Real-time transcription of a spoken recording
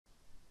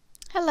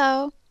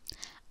Hello.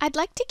 I'd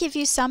like to give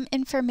you some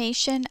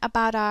information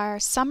about our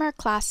summer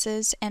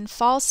classes and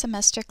fall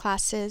semester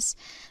classes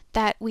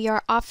that we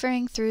are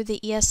offering through the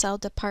ESL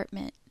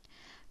department.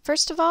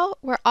 First of all,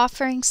 we're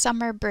offering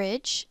Summer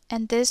Bridge,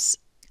 and this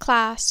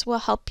class will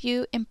help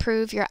you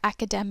improve your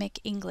academic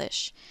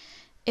English.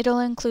 It'll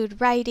include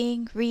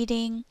writing,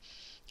 reading,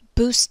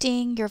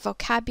 boosting your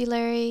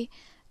vocabulary,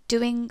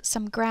 doing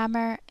some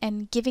grammar,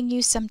 and giving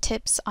you some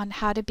tips on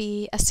how to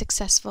be a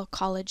successful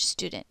college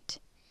student.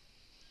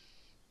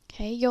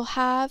 Okay, you'll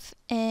have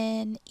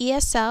an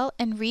ESL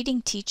and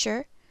reading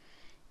teacher,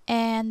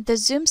 and the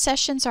Zoom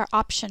sessions are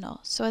optional.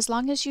 So as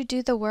long as you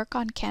do the work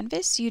on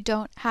Canvas, you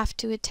don't have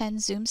to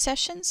attend Zoom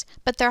sessions,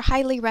 but they're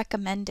highly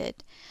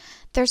recommended.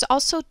 There's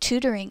also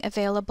tutoring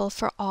available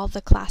for all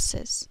the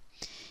classes.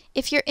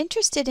 If you're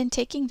interested in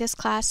taking this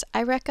class,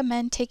 I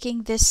recommend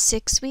taking this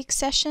 6-week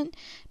session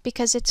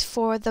because it's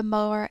for the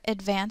more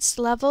advanced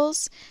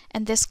levels,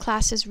 and this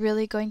class is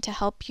really going to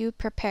help you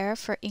prepare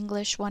for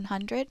English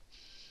 100.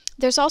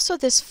 There's also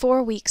this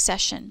 4-week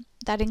session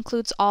that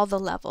includes all the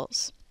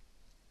levels.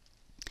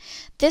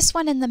 This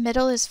one in the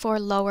middle is for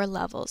lower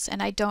levels,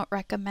 and I don't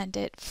recommend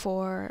it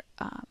for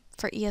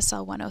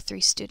ESL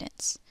 103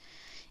 students.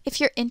 If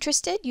you're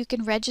interested, you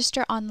can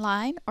register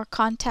online or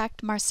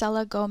contact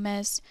Marcela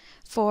Gomez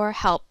for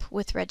help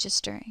with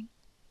registering.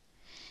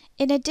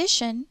 In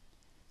addition,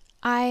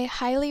 I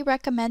highly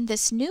recommend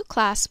this new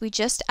class we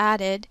just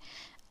added.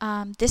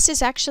 This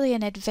is actually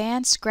an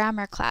advanced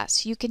grammar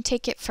class. You can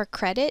take it for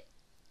credit.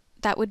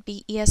 That would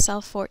be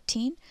ESL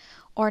 14,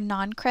 or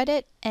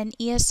non-credit and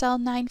ESL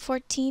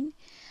 914.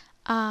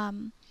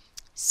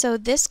 So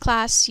this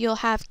class, you'll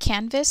have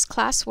Canvas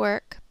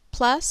classwork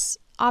plus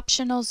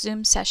optional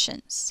Zoom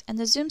sessions. And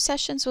the Zoom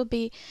sessions will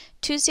be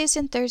Tuesdays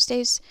and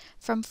Thursdays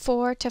from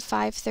 4 to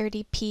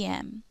 5:30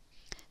 p.m.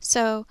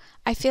 So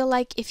I feel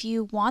like if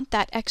you want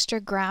that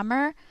extra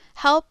grammar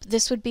help,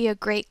 this would be a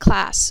great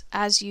class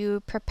as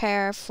you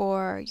prepare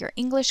for your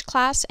English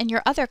class and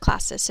your other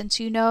classes, since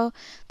you know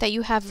that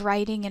you have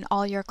writing in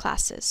all your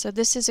classes. So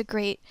this is a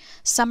great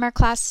summer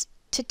class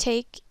to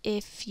take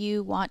if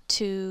you want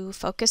to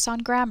focus on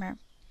grammar.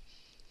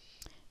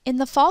 In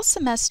the fall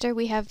semester,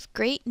 we have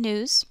great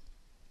news.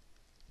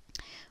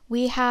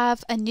 We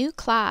have a new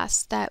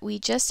class that we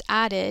just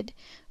added,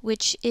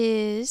 which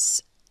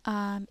is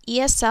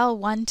ESL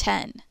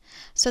 110.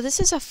 So this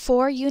is a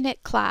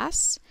 4-unit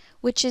class,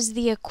 which is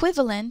the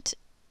equivalent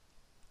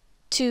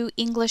to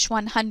English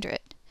 100.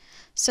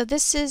 So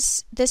this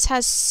has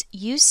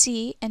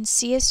UC and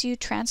CSU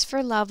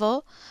transfer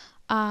level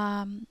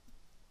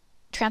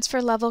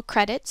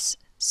credits.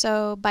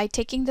 So by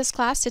taking this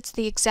class, it's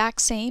the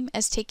exact same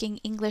as taking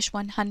English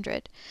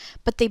 100.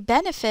 But the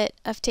benefit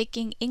of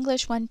taking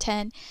English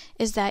 110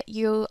 is that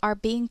you are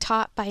being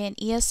taught by an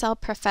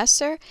ESL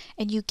professor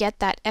and you get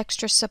that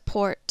extra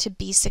support to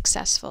be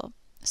successful.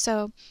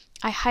 So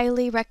I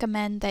highly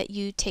recommend that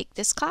you take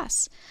this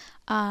class.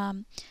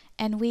 And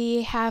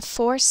we have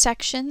 4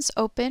 sections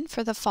open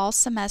for the fall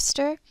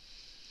semester.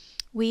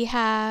 We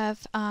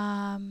have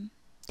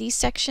these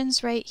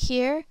sections right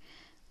here.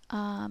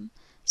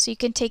 So you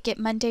can take it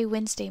Monday,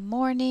 Wednesday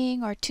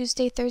morning or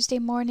Tuesday, Thursday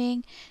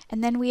morning.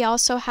 And then we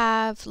also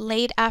have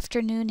late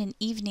afternoon and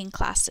evening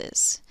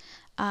classes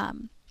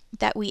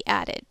that we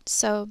added.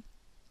 So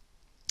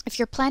if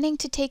you're planning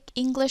to take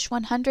English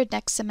 100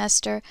 next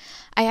semester,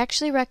 I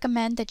actually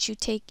recommend that you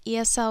take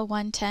ESL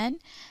 110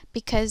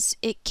 because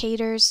it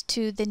caters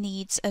to the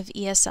needs of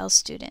ESL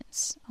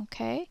students.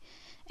 Okay?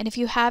 And if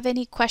you have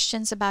any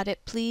questions about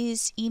it,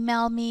 please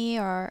email me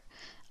or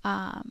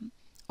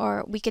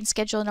we can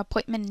schedule an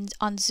appointment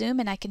on Zoom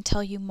and I can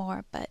tell you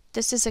more. But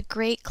this is a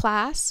great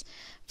class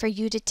for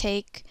you to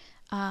take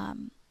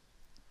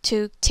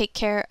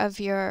care of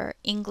your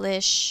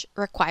English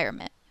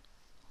requirement.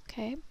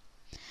 Okay?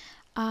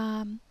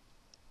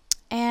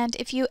 And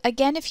if you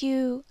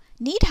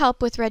need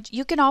help with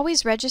you can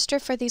always register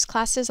for these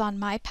classes on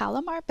My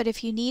Palomar, but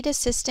if you need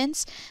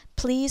assistance,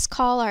 please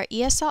call our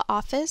ESL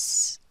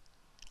office.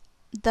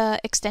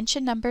 The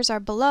extension numbers are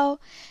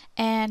below,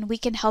 and we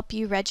can help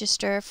you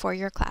register for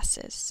your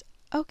classes.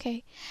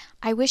 Okay,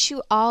 I wish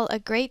you all a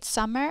great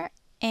summer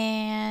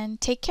and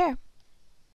take care.